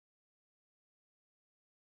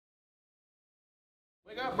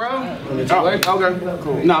Wake up, bro. Okay,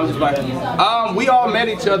 cool. No, I'm just playing. We all met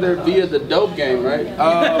each other via the dope game, right?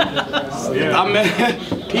 Yeah. I met.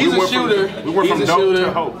 He's a shooter. We went from dope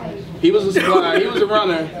to hope. He was a supply. He was a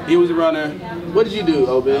runner. He was a runner. What did you do,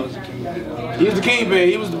 OB? He was the kingpin.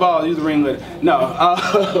 He was the ball. He was the ringleader.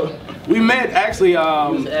 No. We met actually.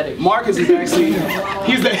 Marcus is actually.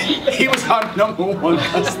 He was our #1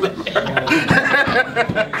 customer.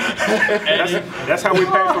 That's how we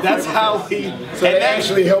pay for. That's how we. So they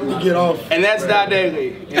actually helped me get off. And that's Dot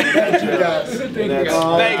Daily. Thank you guys.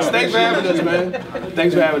 Thanks for having us, man.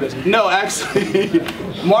 Thanks for having us. No, actually,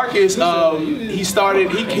 Marcus, he started.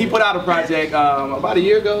 He put out a project about a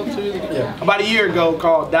year ago, 2 years ago. Yeah. About a year ago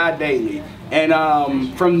called Dot Daily. And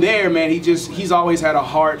from there, man, he's always had a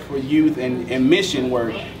heart for youth and mission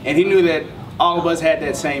work, and he knew that all of us had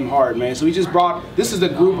that same heart, man. So he just brought, this is a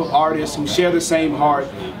group of artists who share the same heart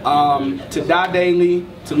to die daily,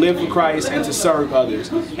 to live for Christ, and to serve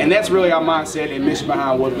others. And that's really our mindset and mission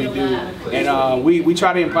behind what we do. And we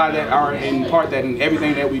try to impart that in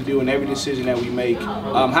everything that we do and every decision that we make.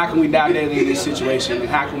 How can we die daily in this situation, and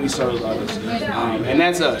how can we serve others? And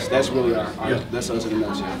that's us. That's really that's us in a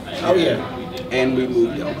nutshell. Oh yeah. And we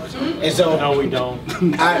move dope. And so No, we don't.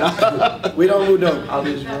 we don't move dope.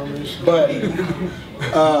 But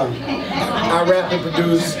I rap and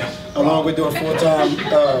produce along with doing full-time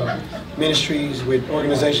ministries with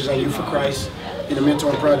organizations like Youth for Christ in the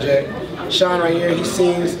Mentoring Project. Sean right here, he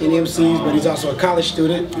sings and MCs, but he's also a college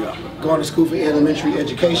student going to school for elementary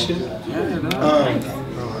education.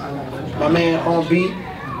 My man On Beat,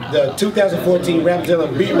 the 2014 Rapzilla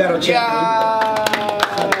Beat Battle Champion.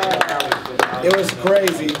 It was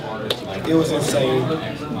crazy. It was insane.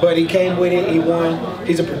 But he came with it, he won.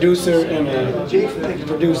 He's a producer and a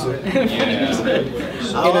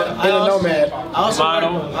a nomad. I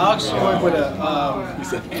also work with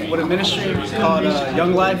a ministry called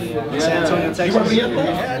Young Life in San Antonio,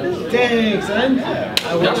 Texas. Dang, son.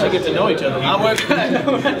 Y'all should get to know each other. I work with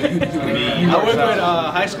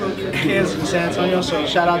high school kids in San Antonio, so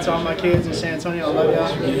shout out to all my kids in San Antonio. I love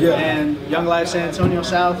y'all. Yeah. And Young Life San Antonio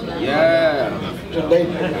South. Yeah.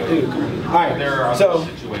 Alright, so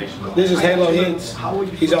this is Halo Hits.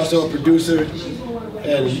 He's also a producer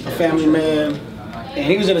and a family man. And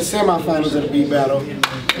he was in the semifinals of the Beat Battle.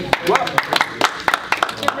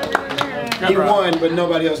 He won, but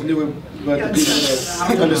nobody else knew him. But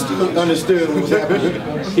the people that understood what was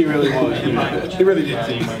happening. He really won. He really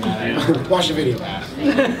did. Watch the video.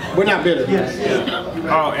 We're not bitter.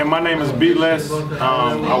 Oh, and my name is B-Less.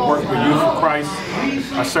 I work with Youth for Christ.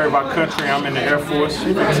 I serve our country. I'm in the Air Force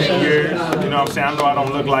 15 years. You know what I'm saying? I know I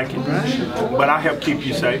don't look like it, but I help keep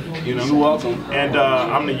you safe. You know? You're welcome. And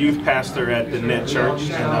I'm the youth pastor at the Net Church.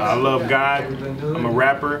 And I love God. I'm a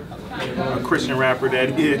rapper. A Christian rapper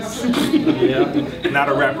that is. Not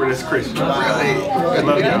a rapper that's Christian. I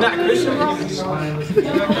love y'all.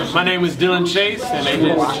 My name is Dylan Chase, and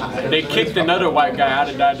they kicked another white guy out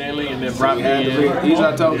of Die Daily and then brought me in. He's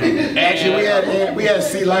our token. Actually, we had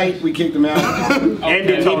C Light. We kicked him out.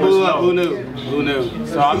 Andy told us no. Who knew? Who knew?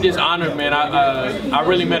 So I'm just honored, man. I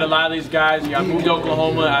really met a lot of these guys. I moved to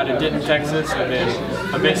Oklahoma out of Denton, Texas, and then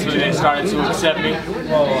eventually they started to accept me.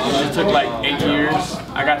 It took like 8 years.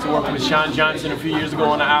 I got to work with Sean Johnson a few years ago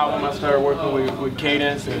on the album. I started working with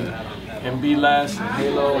Cadence and B-Less and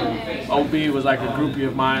Halo, and OB was like a groupie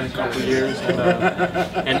of mine a couple years.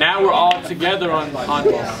 And now we're all together on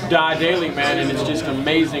Die Daily, man, and it's just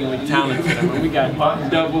amazingly talented. I mean, we got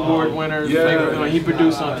Dove Award winners. He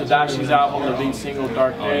produced on Tedashi's album, the lead single,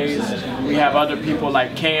 Dark Days. We have other people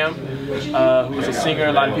like Cam, who's a singer.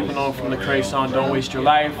 A lot of people know him from the Cray song, Don't Waste Your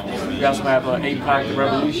Life. We also have APOC the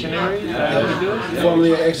Revolutionary.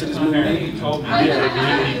 Formerly an Exodus movie.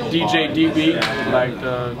 Yeah, DJ DB, like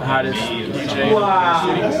the hottest DJ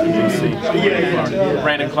in the city.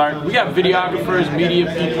 Brandon Clark. We got videographers, media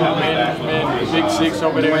people, man. Big Six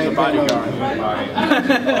over there is a bodyguard.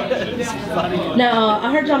 Now,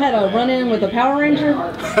 I heard y'all had a run-in with a Power Ranger.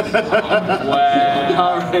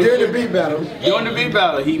 Wow. During the Beat Battle. During the Beat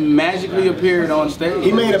Battle, he magically appeared on stage.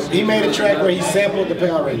 He made a track where he sampled the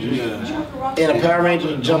Power Rangers. And a Power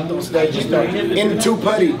Ranger jumped on stage and started in two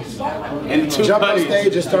putties. Jumped on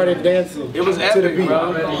stage and started dancing. It was to epic, the beat.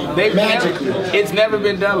 bro. It's never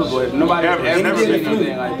been done before. Nobody ever seen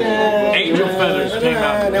anything like that. Angel Feathers came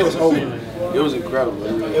out. It was over. It was incredible.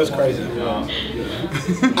 It was crazy.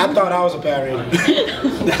 I thought I was a Power Ranger.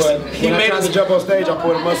 But when I tried to jump on stage, I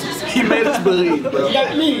pulled the muscles. He made us believe, bro.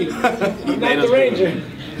 Not me. Not the Ranger.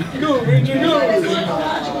 Go, Ranger, go!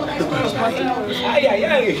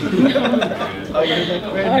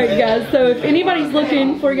 Alright guys, so if anybody's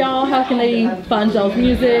looking for y'all, how can they find y'all's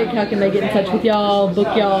music? How can they get in touch with y'all,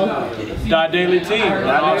 book y'all? God Daily Team on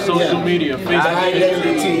all social media, God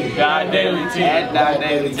Daily Team. Facebook, God Daily Team. At God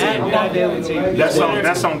Daily Team. God Daily Team.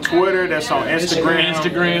 That's on Twitter, that's on Instagram,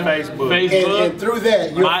 Facebook. And through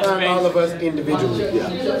that, you'll find MySpace. all of us individually.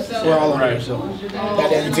 We're all on there, so God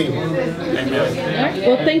Daily Team. Amen. Alright,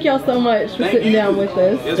 well thank y'all so much for sitting down with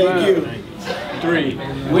us. Thank you. 3.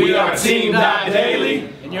 We are Team God Daily.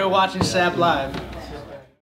 And you're watching SAP Live.